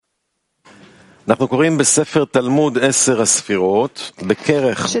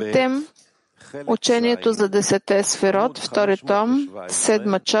Четем учението за 10 Сефирот, втори том,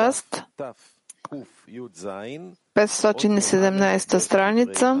 7 част, 517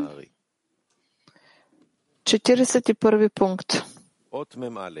 страница, 41 пункт.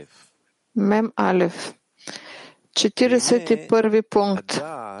 Мем Алев. 41 пункт.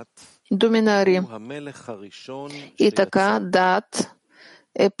 Думи на Ари. И така, Даат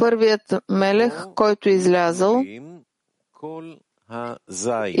е първият мелех, който е излязъл,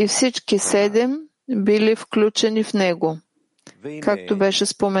 и всички 7 били включени в него, както беше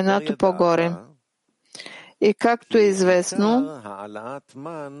споменато по-горе. И както е известно,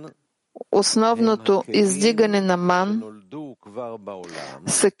 основното издигане на ман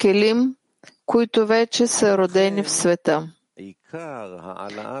са келим, които вече са родени в света.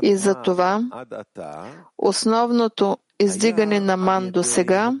 И затова основното издигане на ман до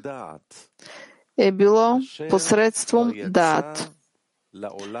сега е било посредством Даат,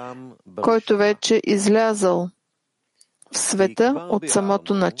 който вече излязъл в света от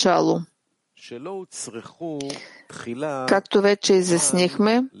самото начало. Както вече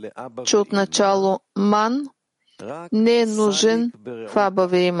изяснихме, че отначало ман не е нужен в Аба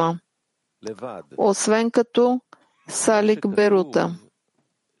Веима, освен като Салик Берута.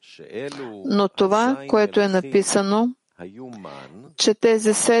 Но това, което е написано, че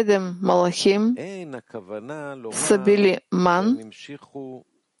тези 7 малахим са били ман,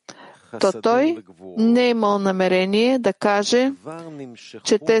 то той не е имал намерение да каже,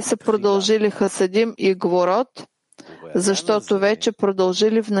 че те са продължили хасадим и гворот, защото вече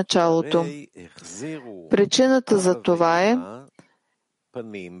продължили в началото. Причината за това е,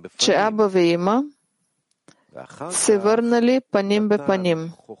 че Аба Веима се върнали паним бе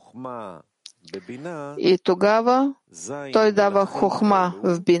паним. И тогава той дава хохма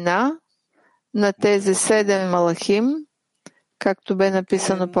в бина на тези 7 малахим, както бе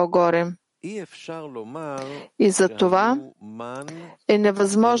написано по-горе. И за това е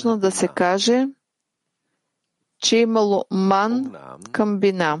невъзможно да се каже, че имало ман към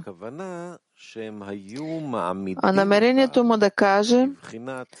бина. А намерението му да каже,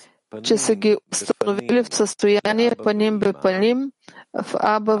 че са ги установили в състояние паним бе паним в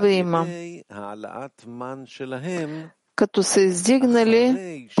Аба Веима, като са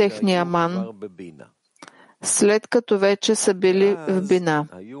издигнали техния ман, след като вече са били в бина.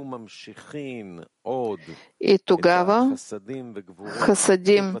 И тогава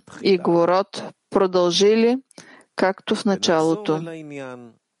хасадим и гворот продължили, както в началото.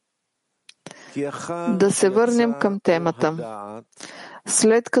 Да се върнем към темата.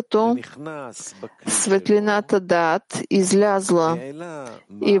 След като светлината Даат излязла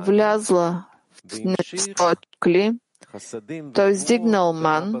и влязла в своето кли, той издигнал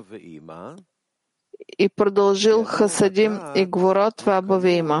ман и продължил хасадим и гворот в Аба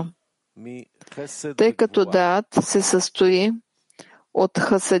Веима, тъй като Даат се състои от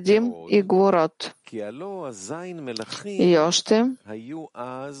хасадим и гворот. И още,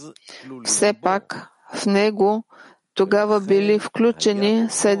 все пак в него тогава били включени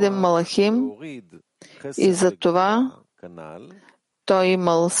 7 малахим и затова той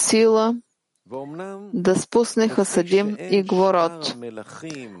имал сила да спусне хасадим и гворот.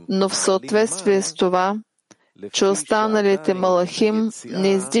 Но в съответствие с това, че останалите малахим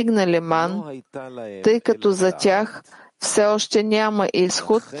не издигнали ман, тъй като за тях все още няма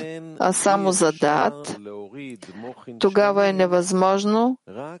изход, а само за Даат, тогава е невъзможно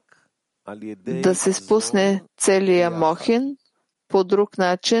да се спусне целия мохин по друг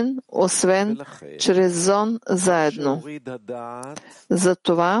начин, освен чрез зон заедно.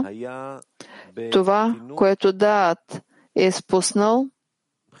 Затова това, което Даат е спуснал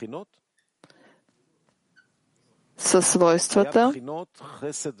със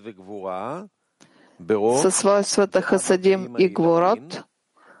свойствата хасадим и гворот,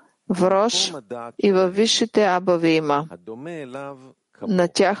 в Рош и във висшите Аба Веима. На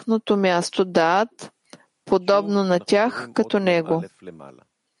тяхното място Даат, подобно на тях като него.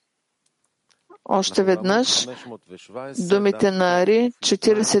 Още веднъж думите на Ари,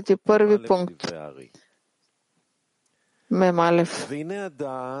 41 пункт. Мемалев.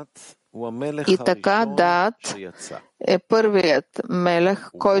 И така Даат е първият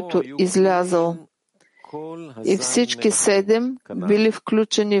мелех, който излязъл, и всички 7 били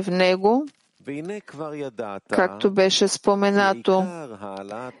включени в него, както беше споменато.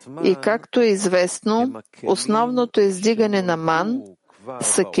 И както е известно, основното издигане на ман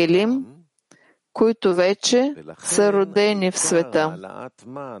са келим, които вече са родени в света.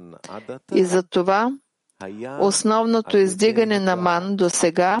 И затова основното издигане на ман до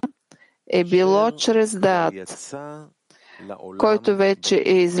сега е било чрез даат, който вече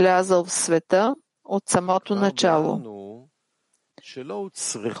е излязъл в света от самото начало.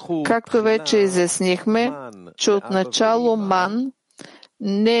 Както вече изяснихме, че отначало ман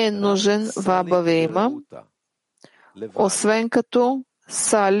не е нужен в Аба Веима, освен като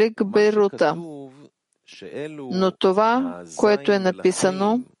салик берута. Но това, което е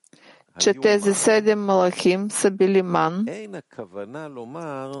написано, че тези 7 малахим са били ман,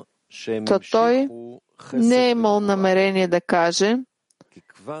 то той не е имал намерение да каже,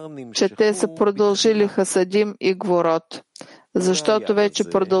 че те са продължили хасадим и гворот, защото вече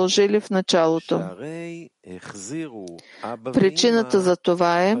продължили в началото. Причината за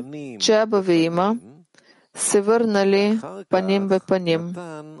това е, че Аба Веима се върнали паним бе паним.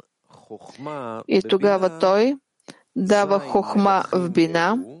 И тогава той дава хохма в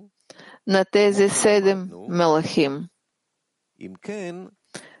бина на тези 7 мелахим.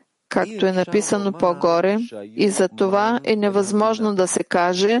 Както е написано по-горе, и за това е невъзможно да се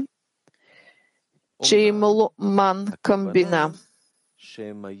каже, че е имало ман към бина.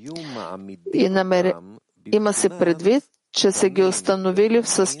 Има се предвид, че са ги установили в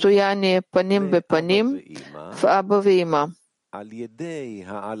състояние паним бе паним в Аба Веима,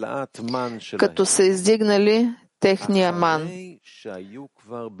 като са издигнали техния ман,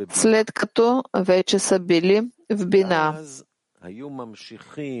 след като вече са били в бина.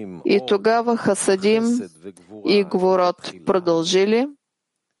 И тогава хасадим и гворот продължили,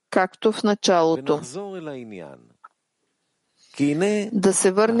 както в началото. Да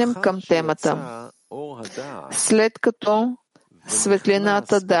се върнем към темата. След като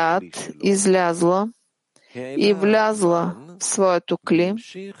светлината даат излязла и влязла в своето кли,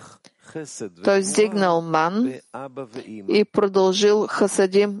 той издигнал ман и продължил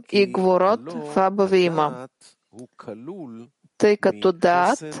хасадим и гворот в Аба Веима, тъй като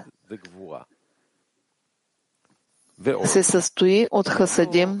даат се състои от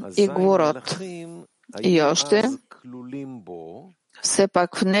хасадим и гворот. И още, все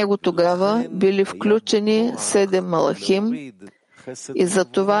пак в него тогава били включени 7 малахим и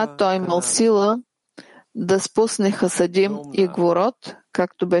затова той имал сила да спусне хасадим и гворот,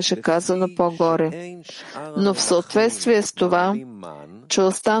 както беше казано по-горе. Но в съответствие с това, че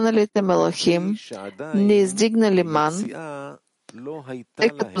останалите мелахим не издигнали ман, тъй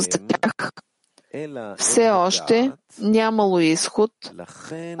като за тях все още нямало изход,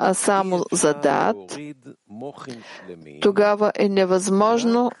 а само за даат, тогава е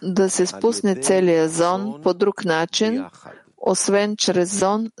невъзможно да се спусне целият зон по друг начин, освен чрез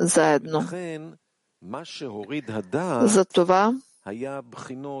зон заедно. Затова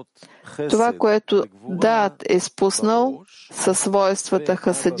това, което даат е спуснал със свойствата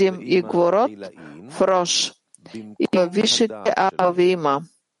хасадим и гворот в Рош и във висшите Аба Веима,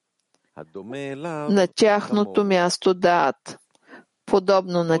 на тяхното място даат,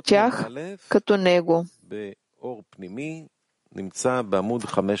 подобно на тях, като него.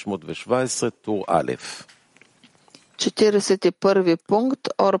 41 пункт,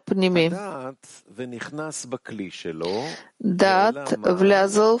 Орпними. Даат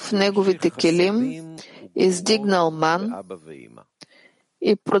влязъл в неговите келим, издигнал ман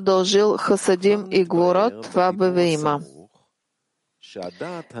и продължил хасадим и гворот в Аба Веима.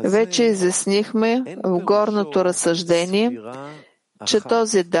 Вече изяснихме в горното разсъждение, че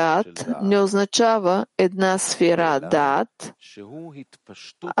този даат не означава една сфера даат,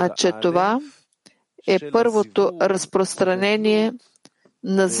 а че това е първото разпространение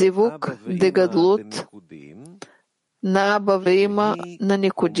на зивук дегадлут на Аба Веима на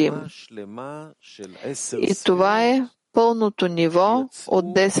Никодим. И това е пълното ниво от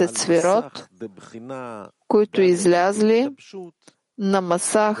 10 сферот, които излязли на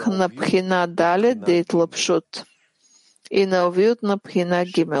масах на Пхина Далет Дейт Лапшут и на Овиют на Пхина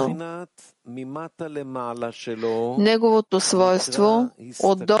Гимел. Неговото свойство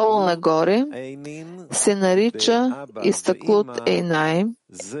отдолу нагоре се нарича Истаклут Ейнай,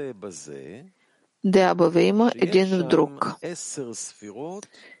 де Аба Веима един в друг.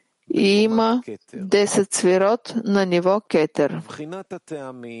 И има 10 сферот на ниво Кетер.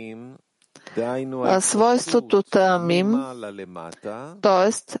 А свойството Таамим,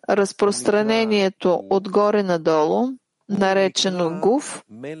 т.е. разпространението отгоре надолу, наречено Гуф,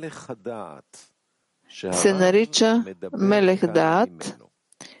 се нарича Мелех Даат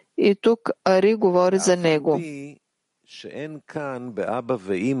и тук Ари говори за него.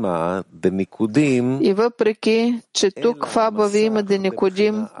 И въпреки, че тук в Аба Веима де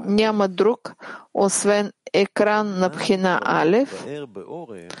Никодим няма друг, освен екран на Пхина Алев,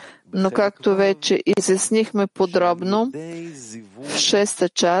 но както вече изяснихме подробно в 6-та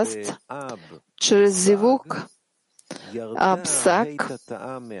част, чрез зивук Абсак,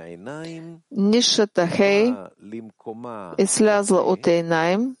 нишата Хей е слязла от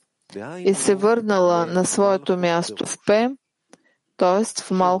Ейнаим и се върнала на своето място в Пе, т.е.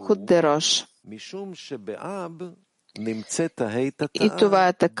 в Малхут Дерош. И това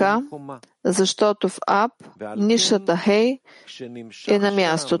е така, защото в Аб нишата Хей е на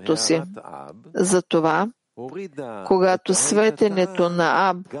мястото си. Затова, когато светенето на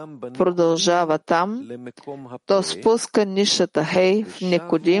Аб продължава там, то спуска нишата Хей в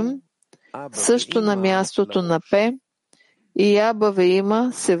Никодим, също на мястото на Пе, и Аба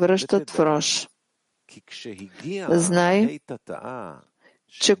Веима се връщат в Рош. Знай,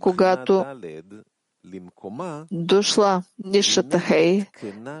 че когато дошла нишата Хей,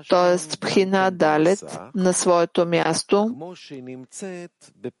 т.е. Пхина Далет, на своето място,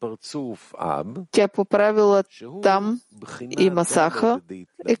 тя поправила там и Масаха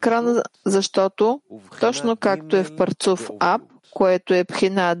екрана, защото точно както е в Парцуф Аб, което е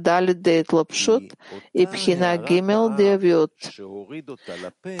Пхина Далет Дейт Лапшут и Пхина Гимел Деявиут,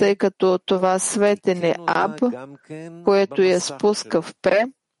 тъй като това светене Аб, което я спуска в Пе,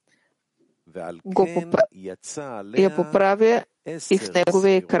 я поправя и в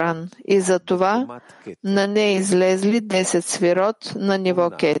неговия екран. И за това на нея излезли 10 сфирот на ниво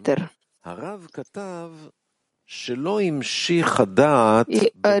Кетер. И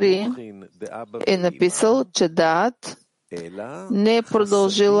Ари е написал, че Даат не е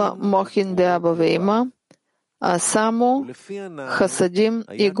продължила Мохин де Аба Веима, а само Хасадим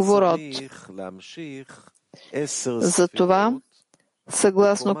и Гворот. Затова,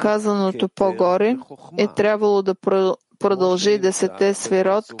 съгласно казаното по-горе, е трябвало да продължи 10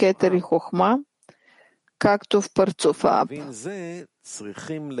 сфирот Кетер и Хохма, както в Парцуф Аб.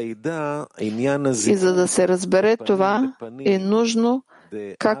 И за да се разбере това, е нужно,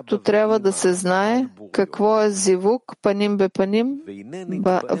 както трябва да се знае, какво е зивук паним бе паним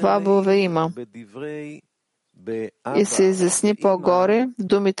в Аба Веима. И се изясни по-горе в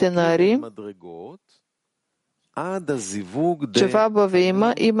думите на Ари, че в Аба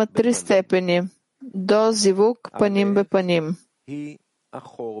Веима има 3 степени до зивук паним бе паним.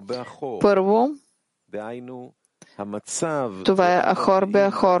 Първо, това е Ахор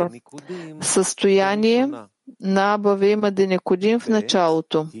бе Ахор, състояние на Аба Веима де Никодим в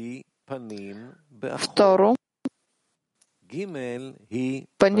началото. Второ,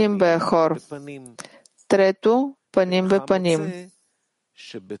 паним бе Ахор. Трето, паним бе паним.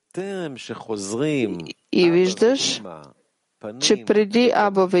 И виждаш, че преди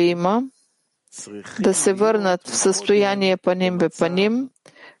Аба Веима да се върнат в състояние паним бе паним,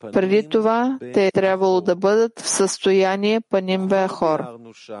 преди това те е трябвало да бъдат в състояние паним бе Ахор.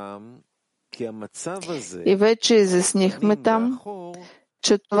 И вече изяснихме там,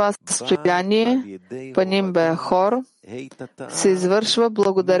 че това състояние паним бе Ахор се извършва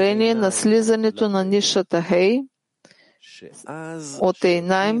благодарение на слизането на нишата Хей от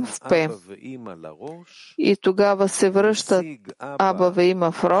Ейнаим в Пе. И тогава се връщат Аба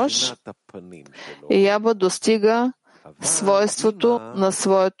Веима в Рош и Аба достига свойството на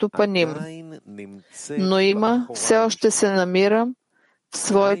своето паним. Но има все още се намира в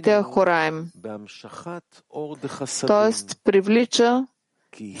своите Ахораим, т.е. привлича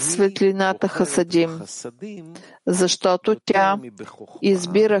светлината Хасадим, защото тя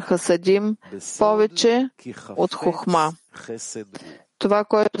избира Хасадим повече от Хохма. Това,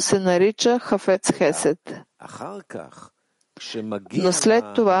 което се нарича Хафец Хесед. Но след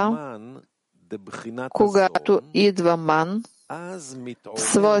това, когато идва Ман,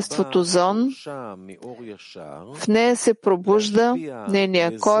 свойството Зон, в нея се пробужда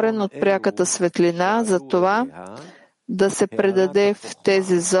нейния корен от пряката светлина, за това да се предаде в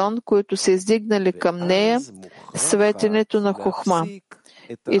тези зон, които са издигнали към нея светенето на Хохма.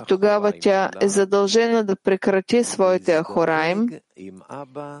 И тогава тя е задължена да прекрати своите Ахораим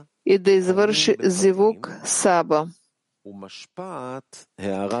и да извърши зивук Саба.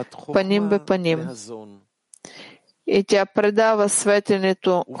 Паним бе паним. И тя предава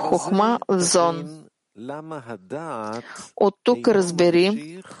светенето Хохма в Зон. От тук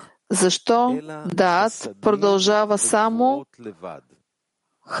разбери, защо Даат продължава само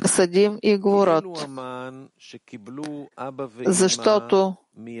Хасадим и Гворот. Защото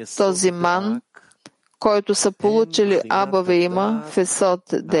този Ман, който са получили Аба Веима в Есод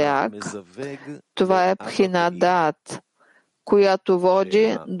Деак, това е Пхина Даат, която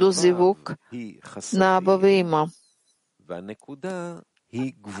води до зивук на Аба Веима.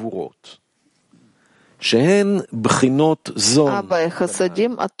 Аба е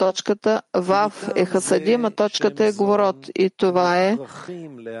хасадим, а точката Вав е хасадим, а точката е говорот. И това е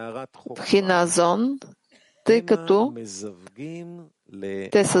бхина зон, тъй като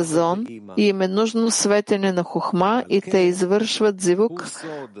те са зон и им е нужно светене на хохма и те извършват зивук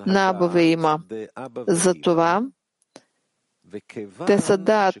на Аба Веима. Затова те са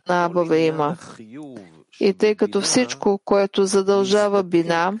даат на Аба Веима. И тъй като всичко, което задължава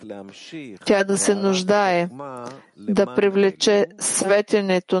бина, тя да се нуждае да привлече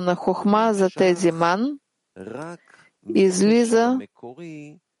светенето на хохма за тези ман, излиза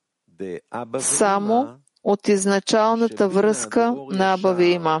само от изначалната връзка на Аба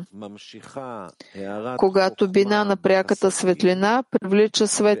Веима. Когато бина на пряката светлина привлича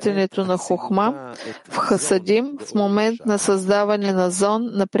светенето на хохма в хасадим в момент на създаване на зон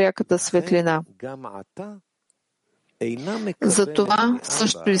на пряката светлина. Затова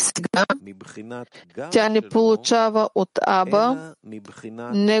също и сега тя не получава от Аба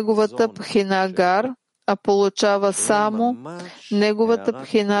неговата бхина гар, а получава само неговата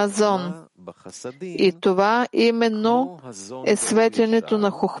бхина зон. И това именно е светенето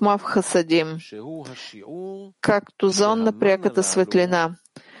на хохма в хасадим, както зон на пряката светлина,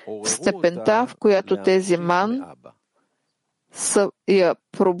 в степента, в която тези ман са я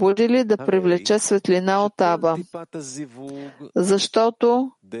пробудили да привлече светлина от Аба.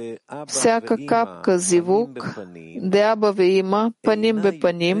 Защото всяка капка зивук, де Аба Веима, паним бе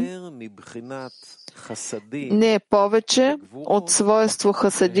паним, не е повече от свойство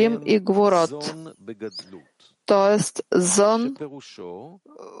хасадим и говорот, т.е. зон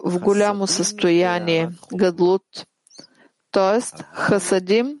в голямо състояние, гадлут, т.е.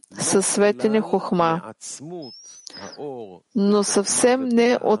 хасадим със светене хохма, но съвсем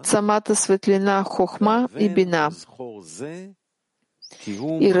не от самата светлина хохма и бина.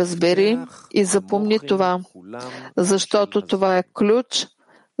 И разбери и запомни това, защото това е ключ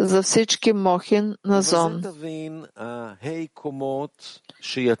за всички мохин на зон.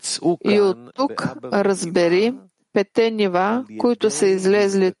 И от тук разбери пете нива, които са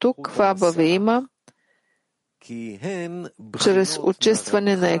излезли тук в Аба Веима, чрез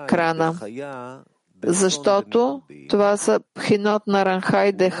очистване на екрана. Защото това са бхинот на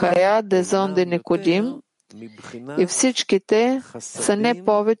Ранхай де Хая, де Зон де Никодим, и всичките са не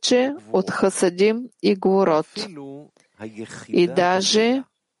повече от хасадим и говорот. И даже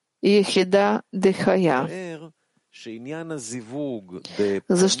Ехида де Хая.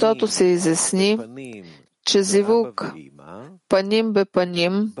 Защото се изясни, че зивук паним бе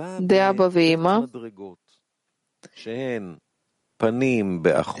паним, де Аба Веима,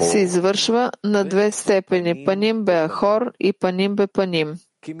 се извършва на две степени, паним бе ахор и паним бе паним.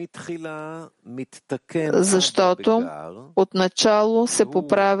 Защото отначало се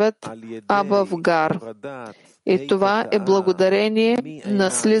поправят Аба в гар. И това е благодарение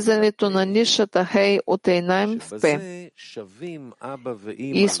на слизането на нишата Хей от Ейнайм в Пе.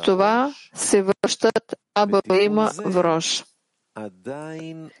 И с това се връщат Аба Веима в Рош.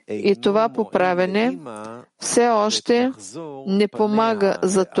 И това поправене все още не помага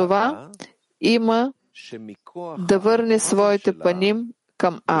за това, има да върне своите паним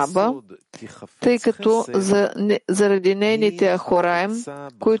към Аба, тъй като заради нейните ахораем,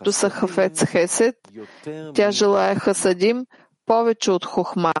 които са хафец хесед, тя желая хасадим повече от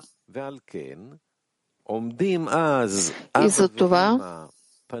хохма. И за това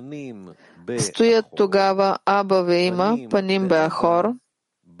стоят тогава Аба Веима, паним бе ахор,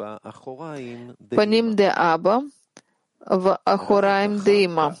 паним де Аба, в ахораем де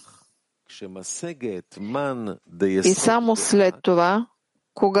има. И само след това,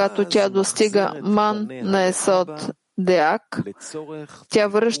 когато тя достига ман на Есод Деак, тя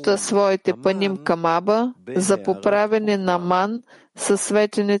връща своите паним към Аба за поправене на ман със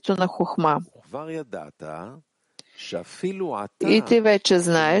светенето на хохма. И ти вече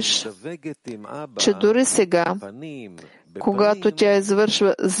знаеш, че дори сега, когато тя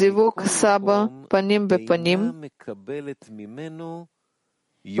извършва зивук саба паним бе паним,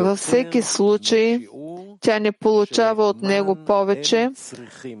 във всеки случай тя не получава от него повече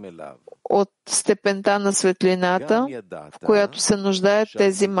от степента на светлината, в която се нуждаят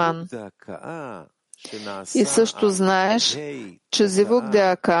тези ман. И също знаеш, че зивук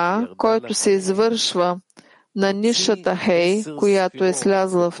деака, който се извършва на нишата Хей, която е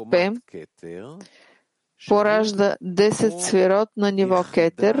слязла в Пе, поражда 10 сфирот на ниво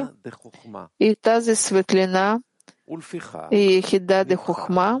Кетер и тази светлина и Ехида де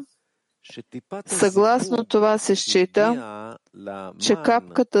Хохма. Съгласно това се счита, че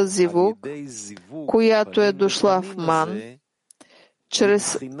капката зивук, която е дошла в ман,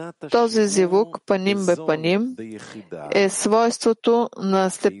 чрез този зивук, паним бе паним, е свойството на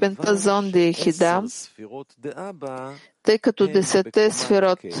степента зон де ехида, тъй като 10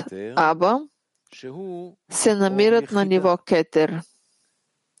 сфирот Аба се намират на ниво кетер.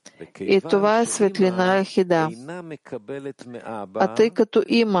 И това е светлина ехида. А тъй като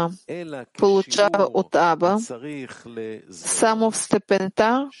има получава от Аба само в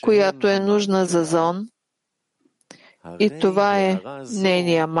степента, която е нужна за зон, и това е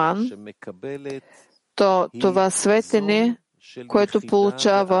нейния ман, то това светене, което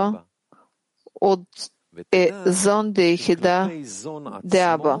получава от зон де ехида де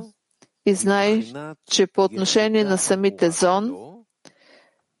Аба. И знай, че по отношение на самите зон,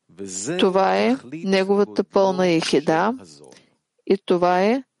 това е неговата пълна ехида и това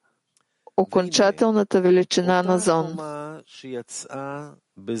е окончателната величина на зон.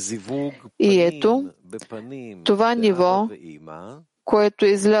 И ето, това ниво, което е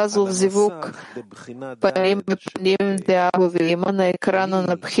излязло в зивук паним де Аба виима на екрана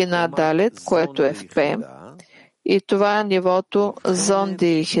на Бхина Далет, което е в П, и това е нивото зон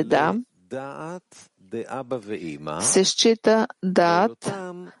де ехида, се счита даат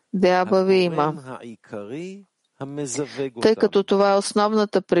де Аба виима, тъй като това е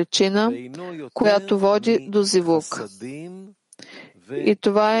основната причина, която води до зивук. И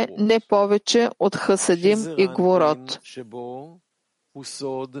това е не повече от хасадим и гворот.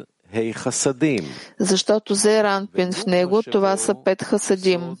 Защото Зеранпин в него това са 5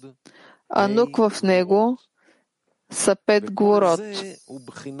 хасадим, а Нук в него са 5 гворот.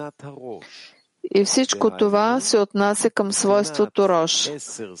 И всичко това се отнася към свойството Рош,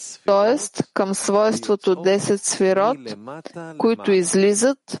 т.е. към свойството 10 сфирот, които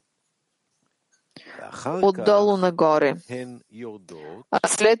излизат отдолу нагоре. А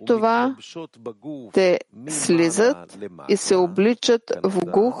след това те слизат и се обличат в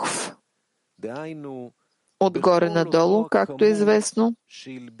гухв отгоре надолу, както е известно,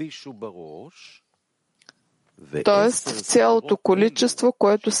 т.е. в цялото количество,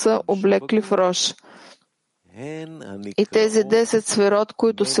 което са облекли в Рош. И тези 10 сфирот,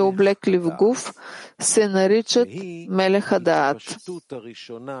 които се облекли в гуф, се наричат Мелехадаат.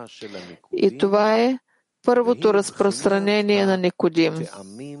 И това е първото разпространение на Никодим.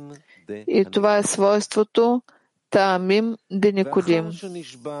 И това е свойството Таамим де Никодим.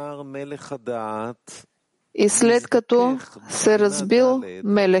 И след като се разбил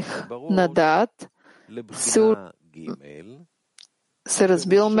Мелех на Даат, се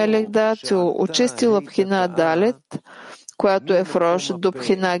разбил Мелех Даат, се очистила Бхина Далет, която е в Рош, до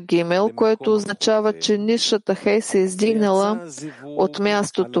Бхина Гимел, което означава, че нишата Хей се издигнала от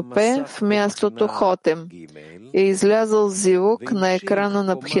мястото П в мястото Хотем и е излязъл зивук на екрана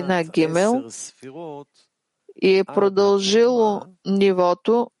на Бхина Гимел и е продължило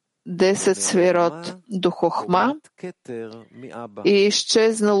нивото 10 сфирот до Хохма и е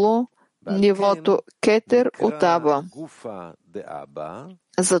изчезнало нивото Кетер от Аба.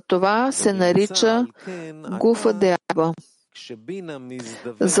 Затова се нарича Гуфа де Аба.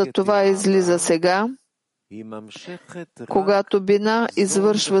 Затова излиза сега, когато Бина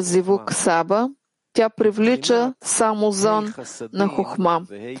извършва зивук с Аба, тя привлича само зон на Хохма,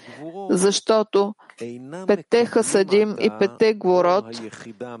 защото 5 хасадим и 5 гворот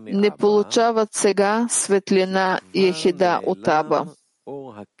не получават сега светлина и ехида от Аба,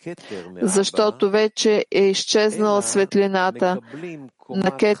 защото вече е изчезнала светлината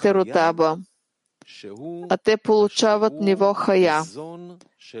на Кетер от Аба, а те получават ниво Хая,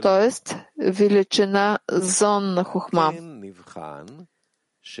 т.е. величина зон на Хохма.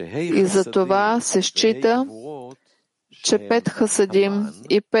 И за това се счита, че 5 хасадим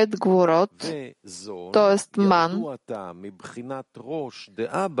и 5 гворот, т.е. ман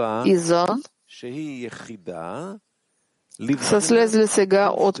и зон, са слезли сега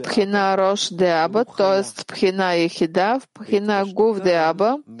от Бхина Рош де Аба, т.е. Бхина Ехида, в Бхина Гув де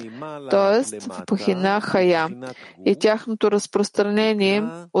Аба, т.е. в Бхина Хая. И тяхното разпространение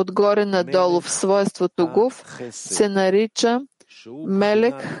отгоре надолу в свойството Гув се нарича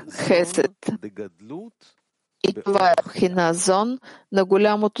Мелек Хесед. И това е Бхина зон на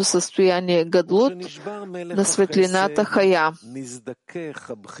голямото състояние Гадлут на светлината Хая.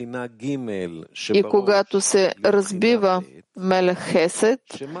 И когато се разбива Мелех Хесед,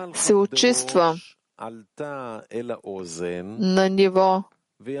 се очиства на ниво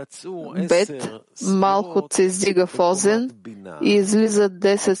Бет, Малхут се издига в Озен и излизат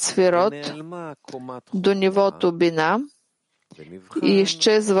 10 сфирот до нивото Бина и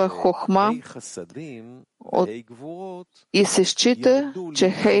изчезва хохма и се счита,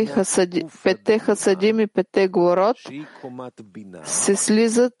 че петте хасадим и петте гворот се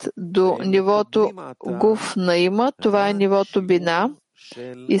слизат до нивото гуф на има, това е нивото бина,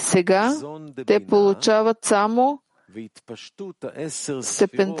 и сега те получават само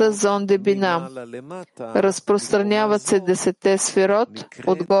степента зонде бина. Разпространяват се 10 сферот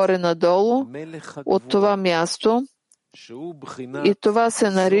отгоре надолу от това място и това се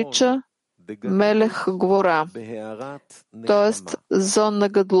нарича Мелех Гвора, т.е. зонна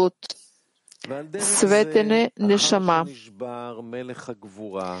гадлут, светене нешама.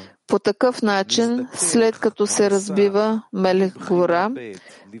 По такъв начин, след като се разбива Мелех Гвора,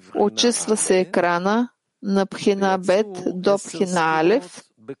 очиства се екрана на Пхина Бет до Пхина Алев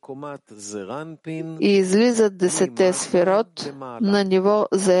и излизат 10 сферот на ниво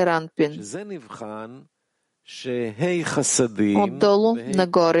Зеранпин, отдолу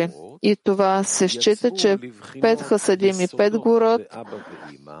нагоре. И това се счита, че 5 хасадим и 5 гворот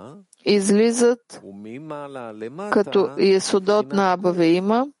излизат като Есодот на Аба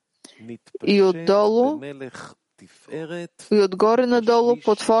има и отдолу и отгоре надолу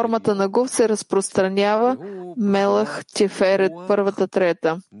под формата на гуф се разпространява Мелах Тиферет, първата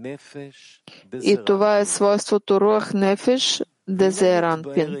трета. И това е свойството Руах Нефеш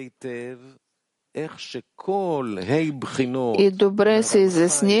Дезеранпин. И добре се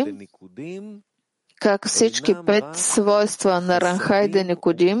изясни как всички 5 свойства на Ранхайде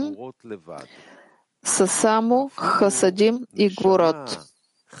Никодим са само хасадим и гворот.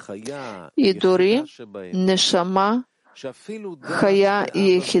 И дори нешама, хая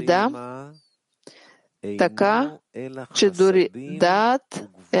и ехида, така, че дори даат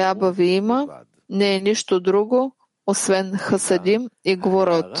е Аба има, не е нищо друго, освен хасадим и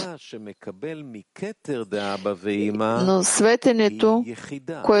гворот. Но светенето,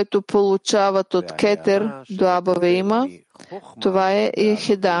 което получават от кетер до Аба има, това е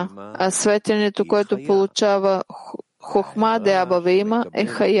ехида, а светенето, което получава Хохма де Аба има, е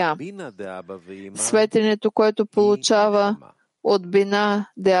хая. Светенето, което получава от бина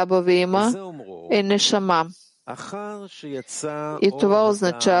де Аба има, е нешама. И това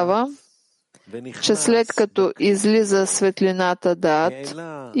означава, че след като излиза светлината даат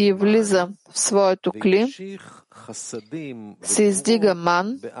и влиза в своето кли, се издига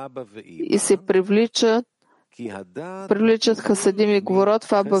ман и се привличат хасадим и гворот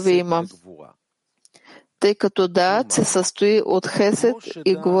в Аба има, тъй като даат се състои от хесед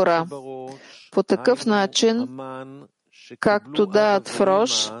и гвора. По такъв начин, както даат в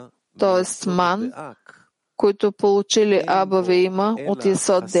Рош, т.е. ман, които получили Аба има от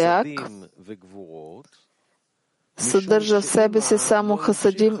Есод Деак, съдържа в себе си само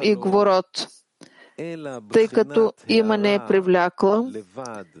хасадим и гворот, тъй като има не е привлякла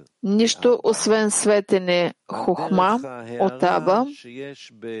нищо освен светене хохма от Аба,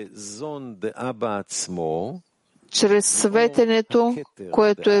 чрез светенето,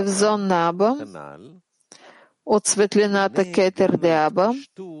 което е в зон на Аба, от светлината кетер де Аба,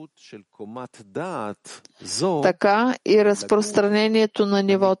 така и разпространението на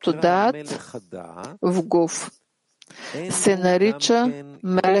нивото даат в гуф се нарича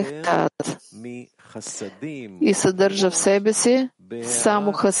Мелех Даат и съдържа в себе си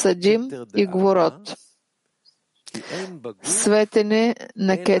само хасадим и гворот, светене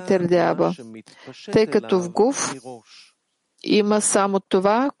на кетер де Аба, тъй като в гуф има само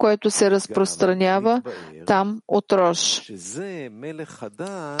това, което се разпространява там от Рош.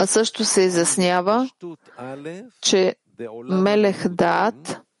 А също се изяснява, че Мелех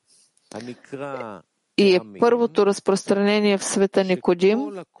Даат и е първото разпространение в света Никодим,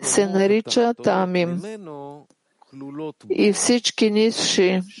 се нарича Таамим. И всички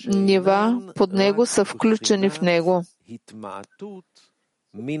нисши нива под него са включени в него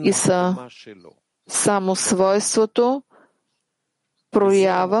и са само свойството,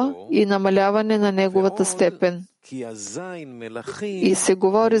 проява и намаляване на неговата степен. И се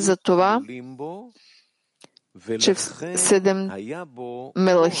говори за това, че 7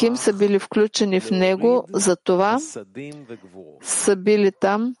 мелахим са били включени в него, за това са били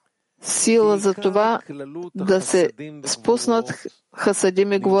там сила за това да се спуснат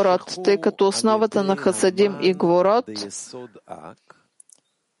хасадим и гворот, тъй като основата на хасадим и гворот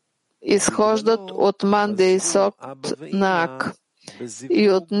изхождат от Манде и Сот на Ак и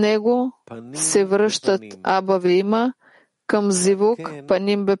от него се връщат Аба има към зивук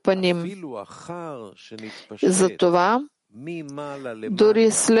паним бе паним. Затова,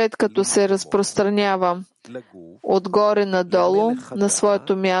 дори след като се разпространява отгоре надолу на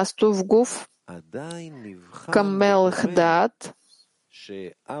своето място в гуф, към Мелех Даат,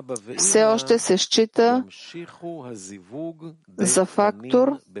 все още се счита за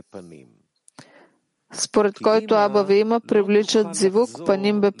фактор, според който Аба вима привличат зивук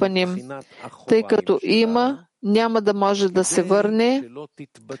паним бе паним, тъй като има няма да може да се върне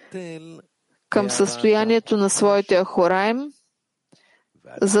към състоянието на своите ахораим,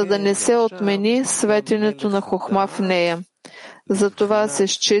 за да не се отмени светенето на хохма в нея. Затова се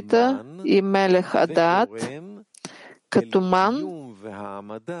счита и Мелех Адаат като ман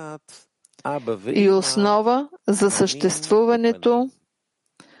и основа за съществуването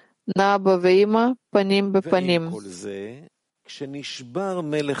на Аба вима паним бе паним.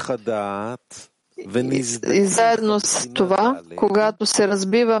 И заедно с това, когато се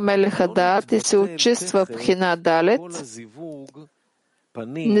разбива Мелех Адаат и се очиства Пхина Далет,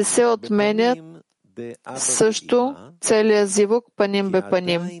 не се отменят също целият зивук паним бе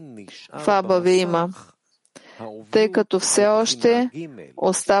паним в Аба вима, тъй като все още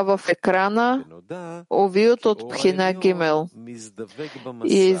остава в екрана овиот от Пхина Гимел.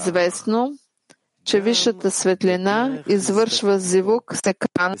 И е известно, че висшата светлина извършва зивук с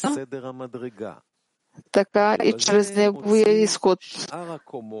екрана, така и чрез неговия изход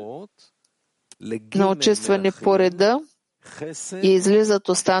на очистване по реда и излизат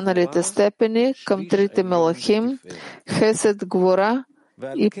останалите степени към трите мелахим, Хесед, Гвора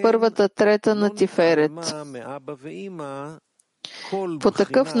и първата трета на Тиферет. По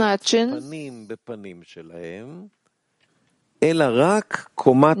такъв начин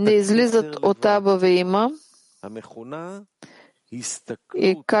не излизат от Аба вима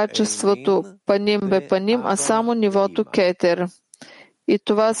и качеството паним бе паним, а само нивото кетер. И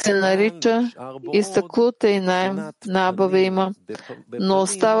това се нарича изтъклута и найм на Аба вима, но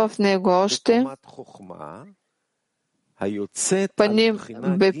остава в него още паним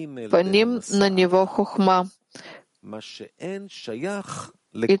бе паним на ниво хохма.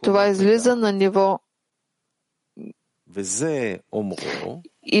 И това излиза на ниво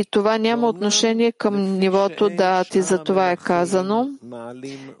и това няма отношение към нивото даат, и за това е казано,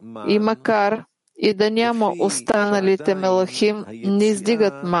 и макар и да няма останалите мелахим, не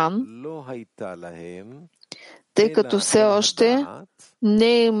издигат ман, тъй като все още не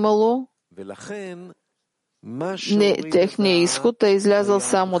е имало техния изход, а е излязъл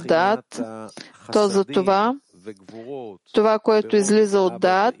само даат, то за това, което излиза от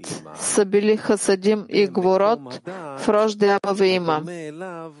даат, са били хасадим и гворот в рожде Аба вима,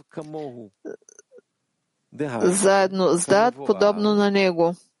 заедно с даат, подобно на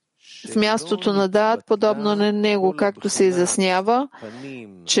него. В мястото на даат, подобно на него, както се изяснява,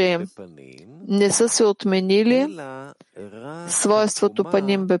 че не са се отменили свойството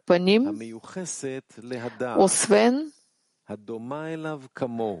паним бе паним, освен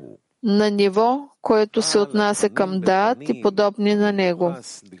на ниво, което се отнася към даат и подобни на него.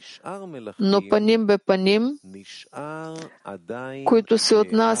 Но паним бе паним, които се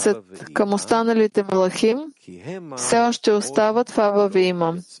отнасят към останалите мелахим, все още остават в Аба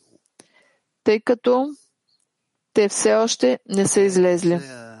вима, тъй като те все още не са излезли.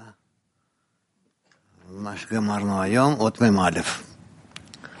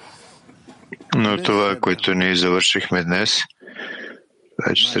 Но това, което ние завършихме днес,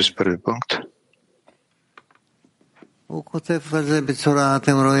 41 пункт.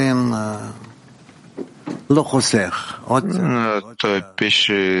 Той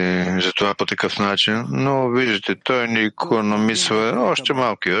пише за това по такъв начин, но виждате, той ни икономисва още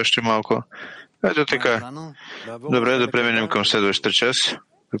малко и още малко. Ето така. Добре, да преминем към следващата част.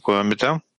 Какво имаме там?